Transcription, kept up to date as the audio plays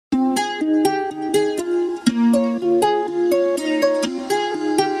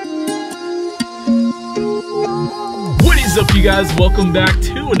up, you guys? Welcome back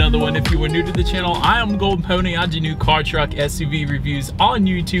to another one. If you are new to the channel, I am Golden Pony. I do new car, truck, SUV reviews on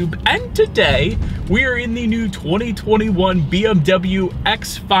YouTube, and today we are in the new 2021 BMW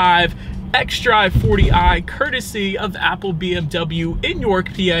X5 xDrive40i, courtesy of Apple BMW in York,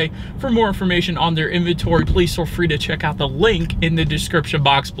 PA. For more information on their inventory, please feel free to check out the link in the description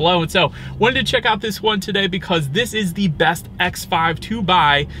box below. And so, wanted to check out this one today because this is the best X5 to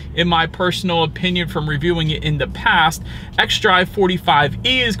buy, in my personal opinion, from reviewing it in the past. xDrive40i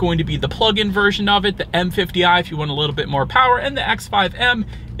is going to be the plug-in version of it, the M50i if you want a little bit more power, and the X5M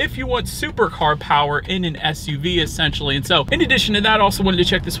if you want supercar power in an SUV, essentially. And so, in addition to that, also wanted to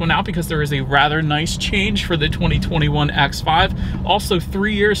check this one out because there is a rather nice change for the 2021 X5. Also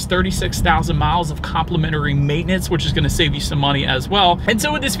 3 years, 36,000 miles of complimentary maintenance, which is going to save you some money as well. And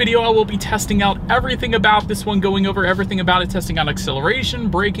so in this video, I will be testing out everything about this one, going over everything about it, testing out acceleration,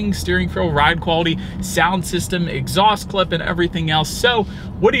 braking, steering feel, ride quality, sound system, exhaust clip, and everything else. So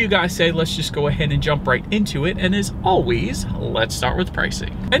what do you guys say? Let's just go ahead and jump right into it. And as always, let's start with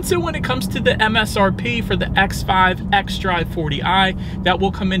pricing. And so when it comes to the MSRP for the X5 xDrive40i, that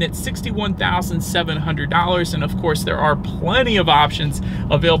will come in at $61,700. And of course, there are plenty of options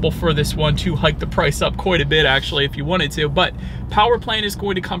available for this one to hike the price up quite a bit, actually, if you wanted to. But power plant is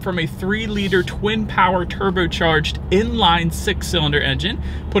going to come from a 3-liter twin power turbocharged inline 6-cylinder engine,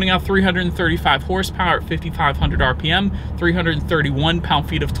 putting out 335 horsepower at 5,500 RPM, 331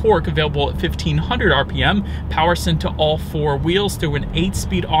 pound-feet of torque available at 1,500 RPM, power sent to all 4 wheels through an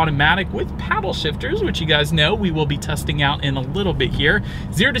 8-speed automatic with paddle shifters, which you guys know we will be testing out in a little bit here.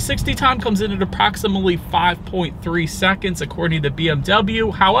 0 to 60 time comes in at approximately 5.3 seconds according to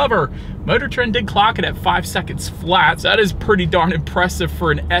BMW. However, Motor Trend did clock it at 5 seconds flat, so that is pretty darn impressive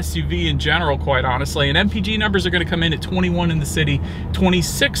for an SUV in general, quite honestly. And MPG numbers are going to come in at 21 in the city,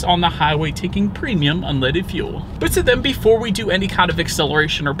 26 on the highway, taking premium unleaded fuel. But so then, before we do any kind of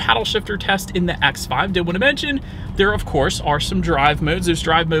acceleration or paddle shifter test in the X5, did want to mention there of course are some drive modes. Those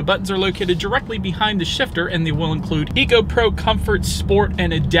drive mode buttons are located directly behind the shifter, and they will include Eco, Pro, Comfort, Sport,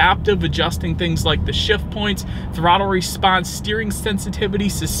 and Adaptive, adjusting things like the shift points, throttle response, steering sensitivity,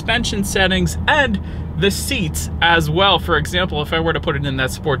 suspension settings, and the seats as well. For example, if I were to put it in that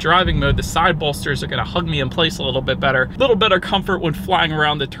sport driving mode, the side bolsters are going to hug me in place a little bit better. A little better comfort when flying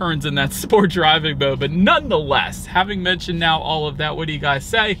around the turns in that sport driving mode. But nonetheless, having mentioned now all of that, what do you guys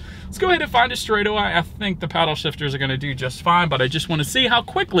say? Let's go ahead and find a straightaway. I think the paddle shifters are going to do just fine, but I just want to see how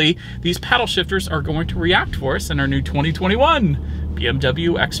quickly these paddle shifters are going to react for us in our new 2021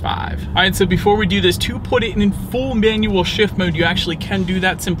 BMW X5. All right, so before we do this, to put it in full manual shift mode, you actually can do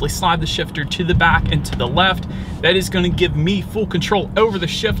that. Simply slide the shifter to the back and to the left. That is going to give me full control over the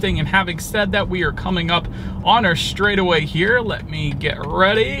shifting. And having said that, we are coming up on our straightaway here. Let me get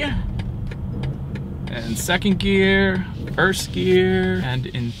ready. And second gear, first gear, and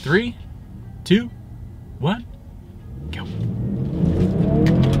in 3, 2, 1, go.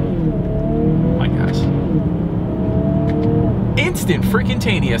 My gosh. Instant freaking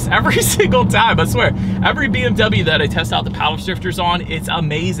taneous every single time, I swear. Every BMW that I test out the paddle shifters on, it's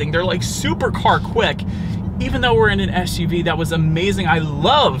amazing. They're like super car quick. Even though we're in an SUV, that was amazing. I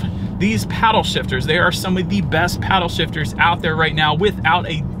love these paddle shifters. They are some of the best paddle shifters out there right now, without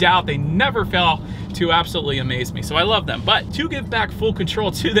a doubt. They never fail to absolutely amaze me, so I love them. But to give back full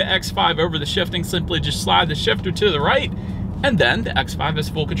control to the X5 over the shifting, simply just slide the shifter to the right, and then the X5 has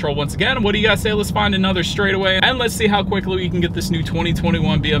full control once again. What do you guys say? Let's find another straightaway, and let's see how quickly we can get this new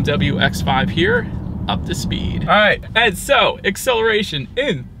 2021 BMW X5 here up to speed. All right, and so acceleration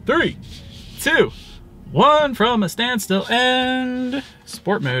in 3, 2, 1, from a standstill, and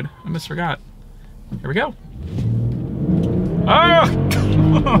sport mode. I almost forgot. Here we go. Oh!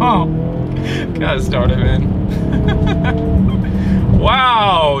 Gotta start it, man.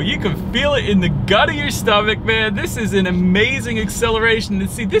 Wow, you can feel it in the gut of your stomach, man. This is an amazing acceleration. And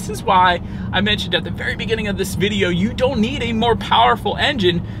see, this is why I mentioned at the very beginning of this video, you don't need a more powerful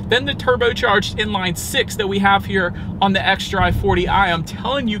engine than the turbocharged inline 6 that we have here on the xDrive40i. I'm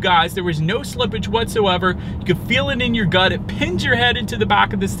telling you guys, there was no slippage whatsoever. You can feel it in your gut. It pins your head into the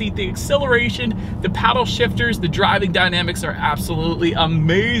back of the seat. The acceleration, the paddle shifters, the driving dynamics are absolutely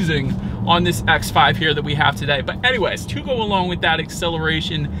amazing on this X5 here that we have today. But anyways, to go along with that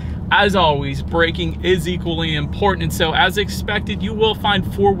acceleration, As always, braking is equally important, and so as expected, you will find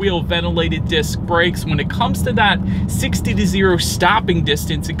 4-wheel ventilated disc brakes. When it comes to that 60 to 0 stopping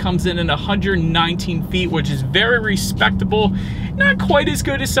distance, it comes in at 119 feet, which is very respectable. Not quite as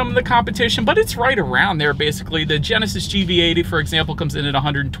good as some of the competition, but it's right around there basically. The Genesis GV80, for example, comes in at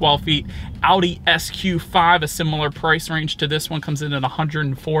 112 feet. Audi SQ5, a similar price range to this one, comes in at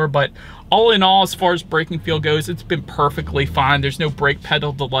 104, but all in all, as far as braking feel goes, it's been perfectly fine. There's no brake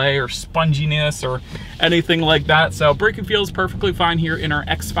pedal delay or sponginess or anything like that. So braking feel is perfectly fine here in our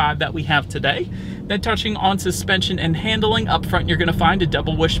X5 that we have today. Then touching on suspension and handling, up front you're going to find a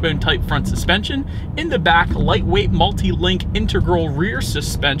double wishbone type front suspension. In the back, lightweight multi-link integral rear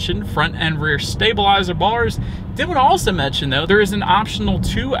suspension, front and rear stabilizer bars. Did want to also mention though, there is an optional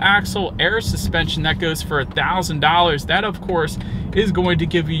 2-axle air suspension that goes for $1,000. That of course is going to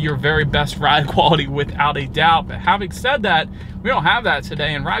give you your very best ride quality without a doubt. But having said that, we don't have that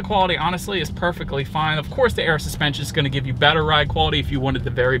today, and ride quality honestly is perfectly fine. Of course the air suspension is going to give you better ride quality if you wanted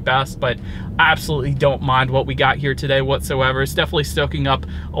the very best, but I absolutely don't mind what we got here today whatsoever. It's definitely soaking up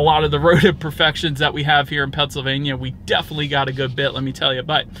a lot of the road imperfections that we have here in Pennsylvania. We definitely got a good bit, let me tell you.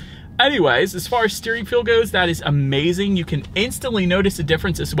 But anyways, as far as steering feel goes, that is amazing. You can instantly notice a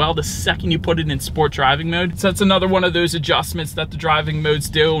difference as well the second you put it in sport driving mode. So that's another one of those adjustments that the driving modes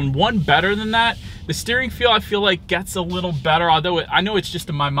do. And one better than that, the steering feel I feel like gets a little better, although I know it's just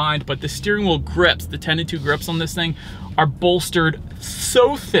in my mind, but the steering wheel grips, the 10-2 grips on this thing are bolstered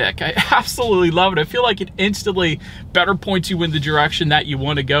so thick. I absolutely love it. I feel like it instantly better points you in the direction that you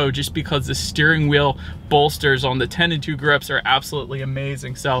want to go, just because the steering wheel bolsters on the 10-2 grips are absolutely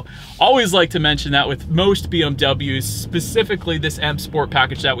amazing. So always like to mention that with most BMWs, specifically this M Sport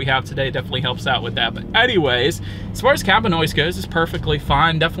package that we have today definitely helps out with that. But anyways, as far as cabin noise goes, it's perfectly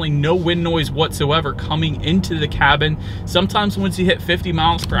fine. Definitely no wind noise whatsoever coming into the cabin. Sometimes once you hit 50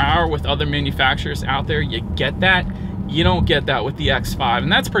 miles per hour with other manufacturers out there, you get that. You don't get that with the X5,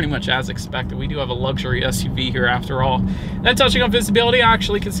 and that's pretty much as expected. We do have a luxury SUV here after all. Then touching on visibility, I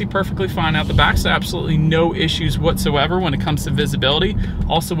actually can see perfectly fine out the back, so absolutely no issues whatsoever when it comes to visibility.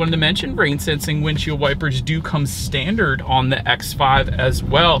 Also wanted to mention, rain sensing windshield wipers do come standard on the X5 as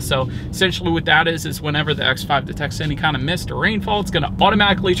well. So essentially what that is whenever the X5 detects any kind of mist or rainfall, it's gonna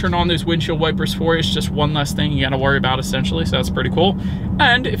automatically turn on those windshield wipers for you. It's just one less thing you gotta worry about essentially, so that's pretty cool.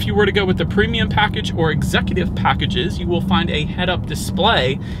 And if you were to go with the premium package or executive packages, you will find a head-up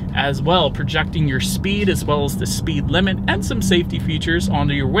display as well, projecting your speed as well as the speed limit and some safety features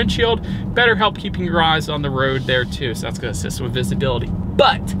onto your windshield. Better help keeping your eyes on the road there too, so that's going to assist with visibility.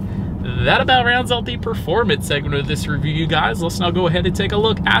 But that about rounds out the performance segment of this review, you guys. Let's now go ahead and take a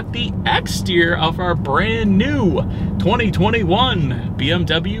look at the exterior of our brand new 2021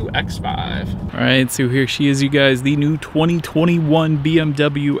 BMW X5. All right, so here she is, you guys, the new 2021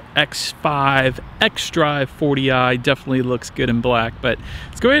 BMW X5 xDrive40i. Definitely looks good in black, but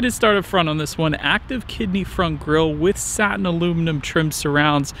let's go ahead and start up front on this one. Active kidney front grille with satin aluminum trim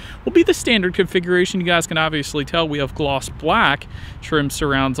surrounds will be the standard configuration. You guys can obviously tell we have gloss black trim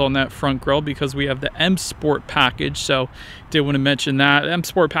surrounds on that front grille because we have the M Sport package. So did want to mention that M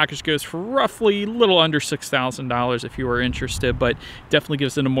Sport package goes for roughly a little under $6,000 if you were interested, but definitely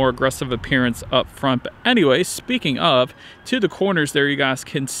gives it a more aggressive appearance up front. But anyway, speaking of, to the corners there, you guys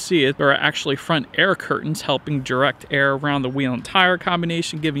can see it, there are actually front air curtains helping direct air around the wheel and tire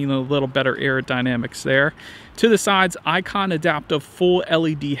combination, giving you a little better aerodynamics there. To the sides, Icon adaptive full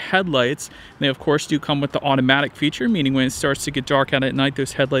LED headlights. They of course do come with the automatic feature, meaning when it starts to get dark out at night,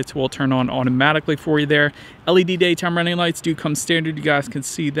 those headlights will turn on automatically for you there. LED daytime running lights do come standard. You guys can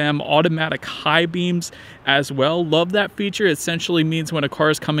see them. Automatic high beams as well. Love that feature. It essentially means when a car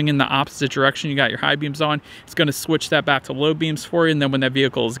is coming in the opposite direction, you got your high beams on, it's going to switch that back to low beams for you, and then when that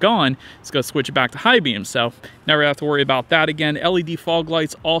vehicle is gone, it's going to switch it back to high beams. So never have to worry about that again. LED fog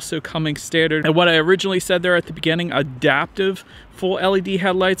lights also coming standard. And what I originally said there at the beginning, adaptive full LED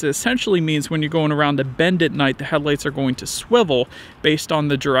headlights, it essentially means when you're going around a bend at night, the headlights are going to swivel based on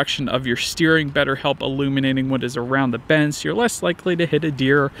the direction of your steering, better help illuminating what is around the bend, so you're less likely to hit a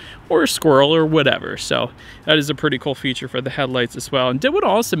deer or a squirrel or whatever. So that is a pretty cool feature for the headlights as well. And did want to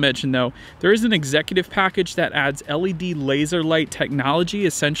also mention though, there is an executive package that adds LED laser light technology.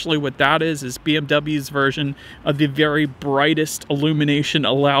 Essentially what that is BMW's version of the very brightest illumination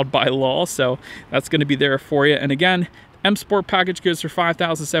allowed by law. So that's going to be there for you. And again, M Sport package goes for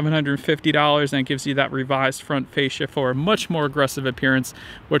 $5,750 and gives you that revised front fascia for a much more aggressive appearance,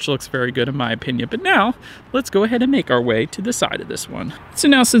 which looks very good in my opinion. But now, let's go ahead and make our way to the side of this one. So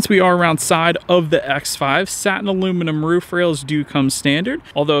now, since we are around side of the X5, satin aluminum roof rails do come standard.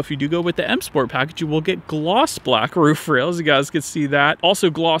 Although if you do go with the M Sport package, you will get gloss black roof rails. You guys can see that.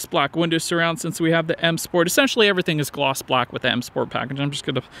 Also gloss black window surround since we have the M Sport. Essentially everything is gloss black with the M Sport package. I'm just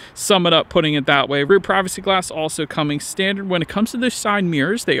gonna sum it up putting it that way. Rear privacy glass also coming standard. When it comes to the side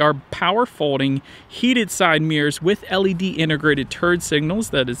mirrors, they are power folding heated side mirrors with LED integrated turn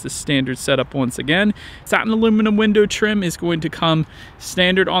signals. That is the standard setup once again. Satin aluminum window trim is going to come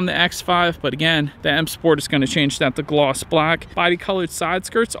standard on the X5, but again, the M Sport is going to change that to gloss black. Body colored side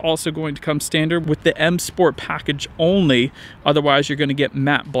skirts also going to come standard with the M Sport package only. Otherwise, you're going to get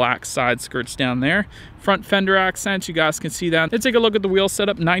matte black side skirts down there. Front fender accents, you guys can see that. Let's take a look at the wheel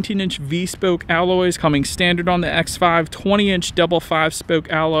setup. 19-inch V-spoke alloys coming standard on the X5, 20-inch double 5-spoke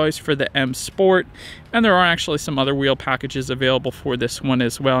alloys for the M Sport. And there are actually some other wheel packages available for this one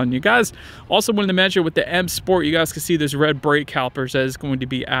as well. And you guys also wanted to measure with the M Sport, you guys can see there's red brake calipers that is going to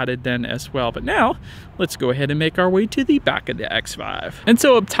be added then as well. But now, let's go ahead and make our way to the back of the X5. And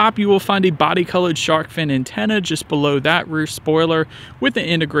so up top, you will find a body-colored shark fin antenna. Just below that, rear spoiler with the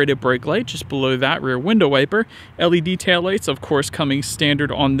integrated brake light. Just below that, rear window wiper. LED taillights, of course, coming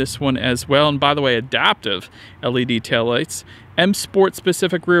standard on this one as well. And by the way, adaptive LED taillights. M Sport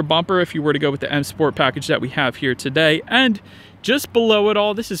specific rear bumper if you were to go with the M Sport package that we have here today. And just below it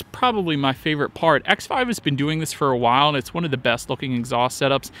all, this is probably my favorite part. X5 has been doing this for a while, and it's one of the best looking exhaust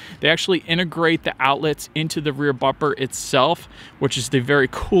setups. They actually integrate the outlets into the rear bumper itself, which is the very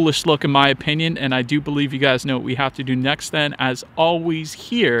coolest look in my opinion. And I do believe you guys know what we have to do next then. As always,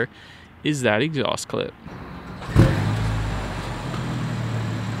 here is that exhaust clip.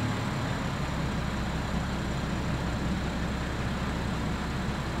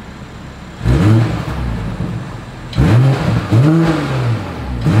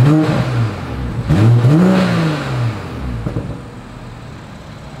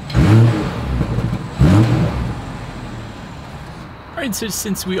 Alright, so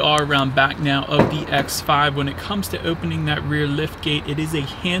since we are around back now of the X5, when it comes to opening that rear lift gate, it is a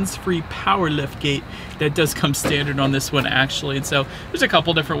hands-free power lift gate that does come standard on this one actually. And so there's a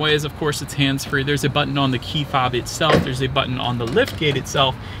couple different ways. Of course, it's hands-free. There's a button on the key fob itself, there's a button on the lift gate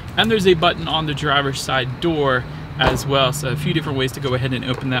itself, and there's a button on the driver's side door as well. So a few different ways to go ahead and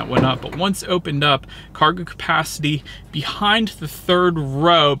open that one up. But once opened up, cargo capacity behind the third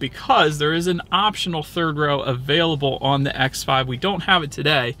row, because there is an optional third row available on the X5. We don't have it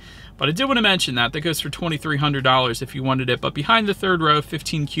today, but I did want to mention that. That goes for $2,300 if you wanted it. But behind the third row,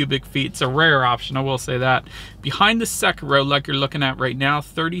 15 cubic feet. It's a rare option, I will say that. Behind the second row, like you're looking at right now,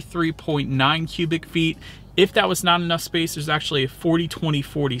 33.9 cubic feet. If that was not enough space, there's actually a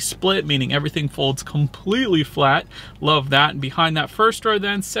 40-20-40 split, meaning everything folds completely flat. Love that. And behind that first row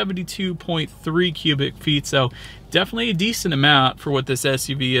then, 72.3 cubic feet. So definitely a decent amount for what this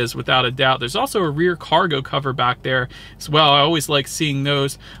SUV is, without a doubt. There's also a rear cargo cover back there as well. I always like seeing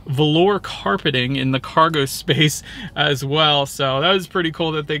those velour carpeting in the cargo space as well. So that was pretty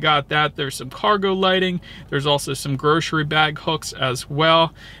cool that they got that. There's some cargo lighting. There's also some grocery bag hooks as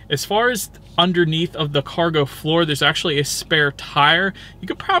well. As far as underneath of the cargo floor, there's actually a spare tire. You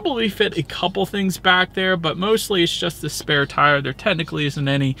could probably fit a couple things back there, but mostly it's just the spare tire. There technically isn't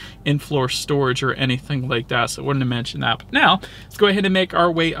any in-floor storage or anything like that, so I wanted to mention that. But now, let's go ahead and make our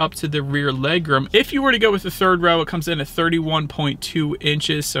way up to the rear legroom. If you were to go with the third row, it comes in at 31.2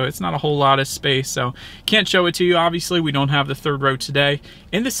 inches, so it's not a whole lot of space, so can't show it to you. Obviously, we don't have the third row today.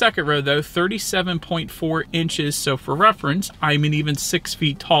 In the second row, though, 37.4 inches, so for reference, I'm an even 6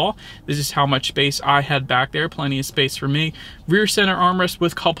 feet tall. This is how much space I had back there. Plenty of space for me. Rear center armrest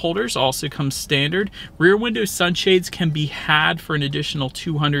with cup holders also comes standard. Rear window sunshades can be had for an additional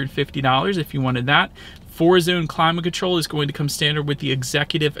 $250 if you wanted that. 4-zone climate control is going to come standard with the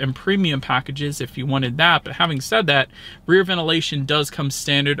executive and premium packages if you wanted that. But having said that, rear ventilation does come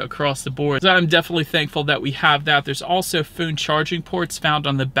standard across the board. So I'm definitely thankful that we have that. There's also phone charging ports found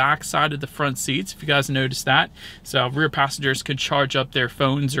on the back side of the front seats, if you guys noticed that. So rear passengers could charge up their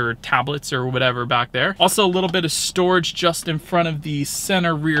phones or tablets or whatever back there. Also a little bit of storage just in front of the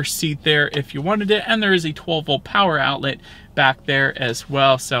center rear seat there if you wanted it. And there is a 12-volt power outlet back there as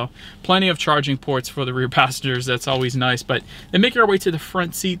well, so plenty of charging ports for the rear passengers. That's always nice. But then make our way to the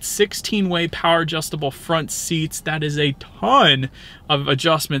front seat. 16-way power adjustable front seats. That is a ton of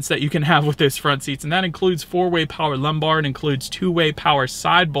adjustments that you can have with those front seats, and that includes 4-way power lumbar. It includes 2-way power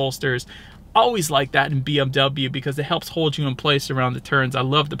side bolsters. Always like that in BMW because it helps hold you in place around the turns. I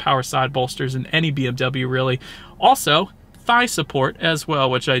love the power side bolsters in any BMW, really. Also, thigh support as well,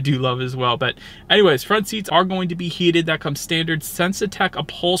 which I do love as well. But anyways, front seats are going to be heated. That comes standard. Sensitech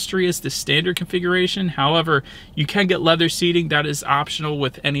upholstery is the standard configuration. However, you can get leather seating. That is optional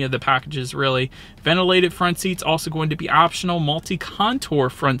with any of the packages, really. Ventilated front seats also going to be optional.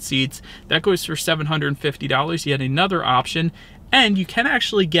 Multi-contour front seats, that goes for $750, yet another option. And you can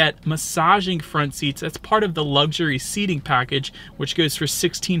actually get massaging front seats. That's part of the luxury seating package, which goes for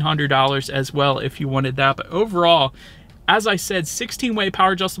 $1,600 as well if you wanted that. But overall, as I said, 16-way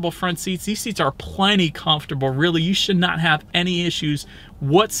power adjustable front seats. These seats are plenty comfortable. Really, you should not have any issues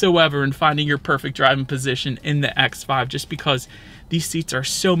whatsoever in finding your perfect driving position in the X5, just because these seats are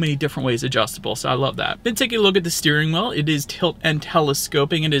so many different ways adjustable, so I love that. Then take a look at the steering wheel. It is tilt and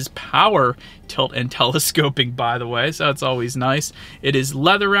telescoping. It is power tilt and telescoping, by the way, so that's always nice. It is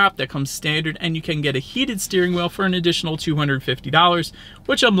leather wrap, that comes standard, and you can get a heated steering wheel for an additional $250,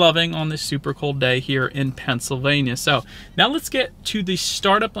 which I'm loving on this super cold day here in Pennsylvania. So now let's get to the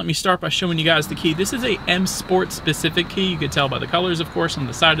startup. Let me start by showing you guys the key. This is a M Sport specific key. You can tell by the colors, of course, on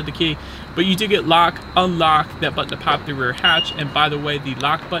the side of the key, but you do get lock, unlock, that button to pop the rear hatch, and by the way, the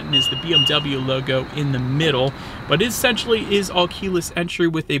lock button is the BMW logo in the middle, but it essentially is all keyless entry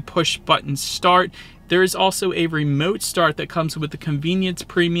with a push button start. There is also a remote start that comes with the convenience,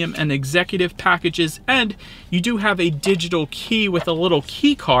 premium, and executive packages, and you do have a digital key with a little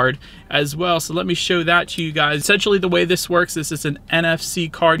key card as well. So let me show that to you guys. Essentially the way this works, this is an NFC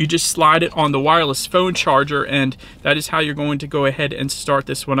card. You just slide it on the wireless phone charger, and that is how you're going to go ahead and start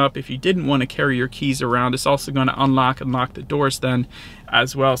this one up if you didn't want to carry your keys around. It's also going to unlock and lock the doors then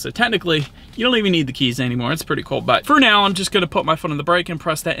as well. So technically, you don't even need the keys anymore. It's pretty cool. But for now, I'm just going to put my foot on the brake and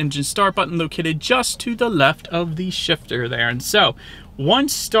press that engine start button located just to the left of the shifter there. And so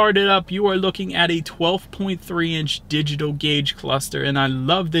once started up, you are looking at a 12.3-inch digital gauge cluster, and I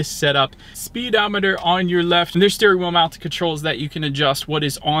love this setup. Speedometer on your left, and there's steering wheel mounted controls that you can adjust what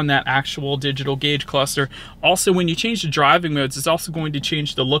is on that actual digital gauge cluster. Also, when you change the driving modes, it's also going to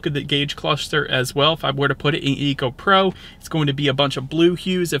change the look of the gauge cluster as well. If I were to put it in Eco Pro, it's going to be a bunch of blue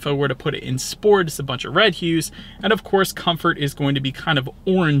hues. If I were to put it in Sport, it's a bunch of red hues. And of course, Comfort is going to be kind of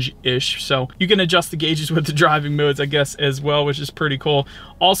orange-ish. So you can adjust the gauges with the driving modes, I guess, as well, which is pretty cool.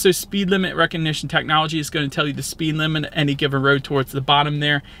 Also, speed limit recognition technology is going to tell you the speed limit at any given road towards the bottom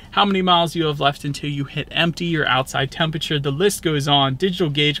there, how many miles you have left until you hit empty, your outside temperature, the list goes on. Digital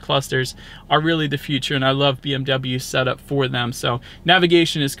gauge clusters are really the future, and I love BMW's setup for them. So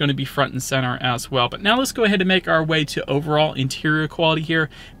navigation is going to be front and center as well. But now let's go ahead and make our way to overall interior quality here.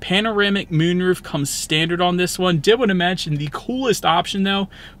 Panoramic moonroof comes standard on this one. Did want to mention the coolest option though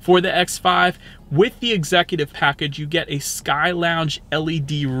for the X5. With the executive package, you get a Sky Lounge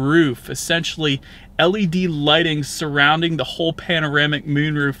LED roof, essentially LED lighting surrounding the whole panoramic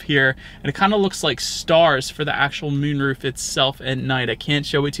moonroof here, and it kind of looks like stars for the actual moonroof itself at night. I can't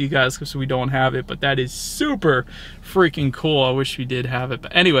show it to you guys because we don't have it, but that is super freaking cool. I wish we did have it.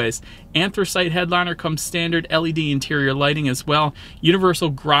 But anyways, anthracite headliner comes standard, LED interior lighting as well, universal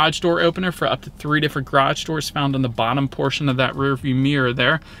garage door opener for up to 3 different garage doors found on the bottom portion of that rear view mirror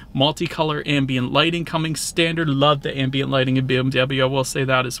there, multicolor ambient lighting coming standard. Love the ambient lighting in BMW, I will say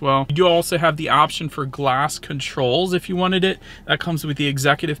that as well. You do also have the option for glass controls if you wanted it. That comes with the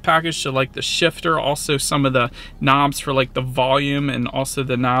executive package, so like the shifter, also some of the knobs for like the volume, and also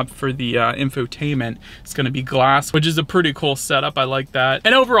the knob for the infotainment. It's going to be glass, which is a pretty cool setup. I like that.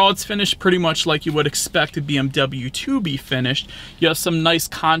 And overall, it's finished pretty much like you would expect a BMW to be finished. You have some nice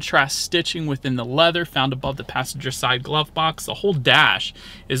contrast stitching within the leather found above the passenger side glove box. The whole dash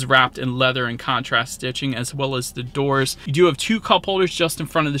is wrapped in leather and contrast stitching, as well as the doors. You do have 2 cup holders just in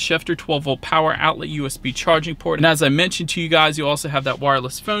front of the shifter, 12-volt power outlet, USB charging port, and as I mentioned to you guys, you also have that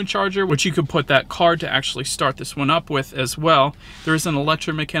wireless phone charger, which you could put that card to actually start this one up with as well. There is an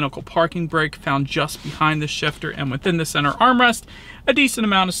electromechanical parking brake found just behind the shifter, and within the center armrest, a decent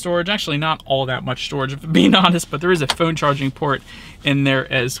amount of storage. Actually, not all that much storage, if I'm being honest, but there is a phone charging port in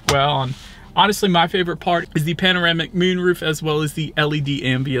there as well. And honestly, my favorite part is the panoramic moonroof as well as the LED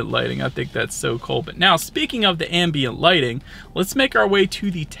ambient lighting. I think that's so cool. But now, speaking of the ambient lighting, let's make our way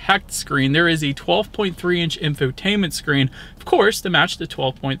to the tech screen. There is a 12.3-inch infotainment screen, of course, to match the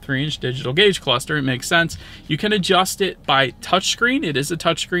 12.3-inch digital gauge cluster. It makes sense. You can adjust it by touchscreen. It is a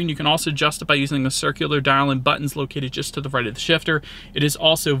touchscreen. You can also adjust it by using a circular dial and buttons located just to the right of the shifter. It is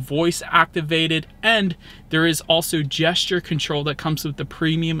also voice activated, and there is also gesture control that comes with the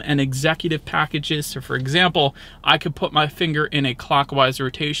premium and executive packages. So for example, I could put my finger in a clockwise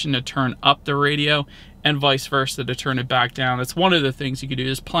rotation to turn up the radio, and vice versa to turn it back down. That's one of the things you could do.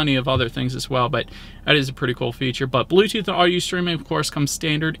 There's plenty of other things as well, but that is a pretty cool feature. But Bluetooth and audio streaming, of course, comes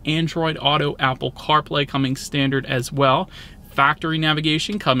standard. Android Auto, Apple CarPlay coming standard as well. Factory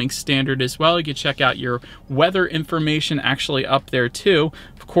navigation coming standard as well. You can check out your weather information actually up there too.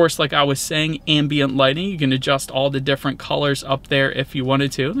 Of course, like I was saying, ambient lighting. You can adjust all the different colors up there if you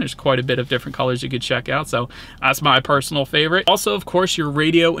wanted to. There's quite a bit of different colors you could check out, so that's my personal favorite. Also, of course, your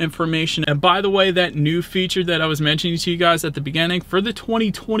radio information. And by the way, that new feature that I was mentioning to you guys at the beginning, for the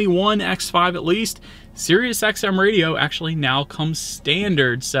 2021 X5 at least, Sirius XM radio actually now comes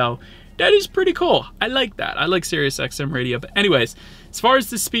standard. So that is pretty cool. I like that. I like Sirius XM radio. But anyways, as far as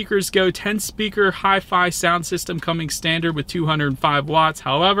the speakers go, 10-speaker hi-fi sound system coming standard with 205 watts.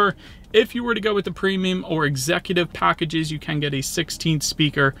 However, if you were to go with the premium or executive packages, you can get a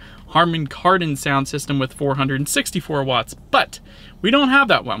 16-speaker Harman Kardon sound system with 464 watts. But we don't have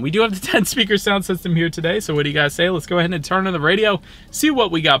that one. We do have the 10-speaker sound system here today. So what do you guys say? Let's go ahead and turn on the radio, see what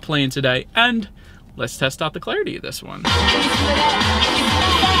we got playing today, and let's test out the clarity of this one.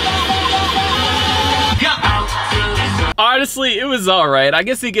 Honestly, it was all right. I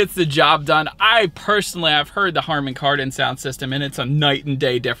guess it gets the job done. I personally, I've heard the Harman Kardon sound system, and it's a night and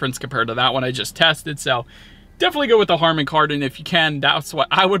day difference compared to that one I just tested. So definitely go with the Harman Kardon if you can. That's what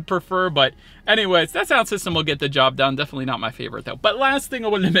I would prefer. But anyways, that sound system will get the job done. Definitely not my favorite though. But last thing I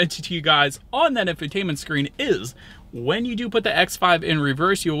wanted to mention to you guys on that infotainment screen is when you do put the X5 in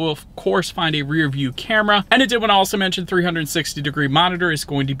reverse, you will of course find a rear view camera. And I did want to also mention 360-degree monitor is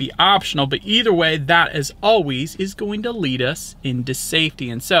going to be optional, but either way, that as always is going to lead us into safety.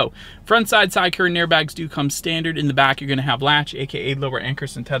 And so front side carrying airbags do come standard. In the back, you're going to have latch, aka lower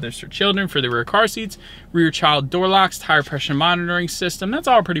anchors and tethers for children for the rear car seats, rear child door locks, tire pressure monitoring system. That's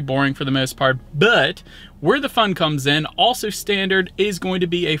all pretty boring for the most part, but where the fun comes in, also standard, is going to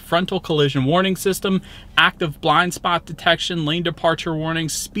be a frontal collision warning system, active blind spot detection, lane departure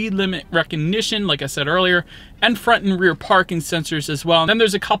warnings, speed limit recognition, like I said earlier, and front and rear parking sensors as well. And then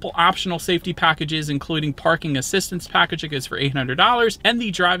there's a couple optional safety packages, including parking assistance package that goes for $800, and the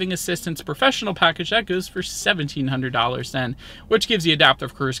driving assistance professional package that goes for $1,700 then, which gives you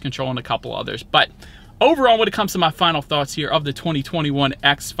adaptive cruise control and a couple others. But overall, when it comes to my final thoughts here of the 2021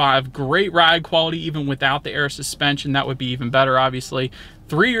 X5, great ride quality even without the air suspension. That would be even better, obviously.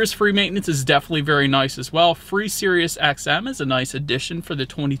 3 years free maintenance is definitely very nice as well. Free Sirius XM is a nice addition for the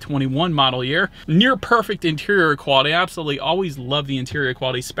 2021 model year. Near perfect interior quality. I absolutely always love the interior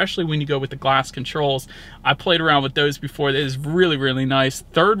quality, especially when you go with the glass controls. I played around with those before. That is really, really nice.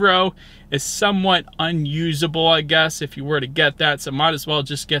 Third row is somewhat unusable, I guess, if you were to get that. So might as well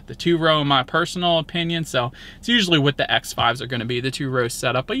just get the 2-row in my personal opinion. So it's usually what the X5s are going to be, the 2-row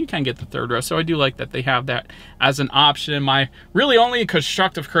setup, but you can get the 3rd row. So I do like that they have that as an option. My really only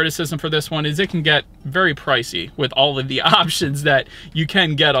constructive criticism for this one is it can get very pricey with all of the options that you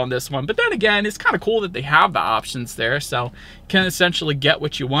can get on this one. But then again, it's kind of cool that they have the options there. So you can essentially get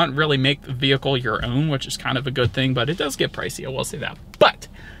what you want, really make the vehicle your own, which is kind of a good thing, but it does get pricey, I will say that. But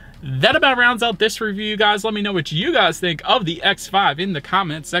that about rounds out this review, guys. Let me know what you guys think of the X5 in the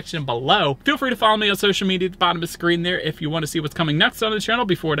comment section below. Feel free to follow me on social media at the bottom of the screen there if you want to see what's coming next on the channel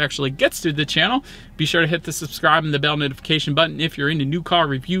before it actually gets to the channel. Be sure to hit the subscribe and the bell notification button if you're into new car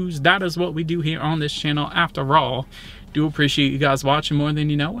reviews. That is what we do here on this channel after all. Do appreciate you guys watching more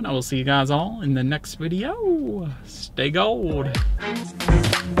than you know, and I will see you guys all in the next video. Stay gold.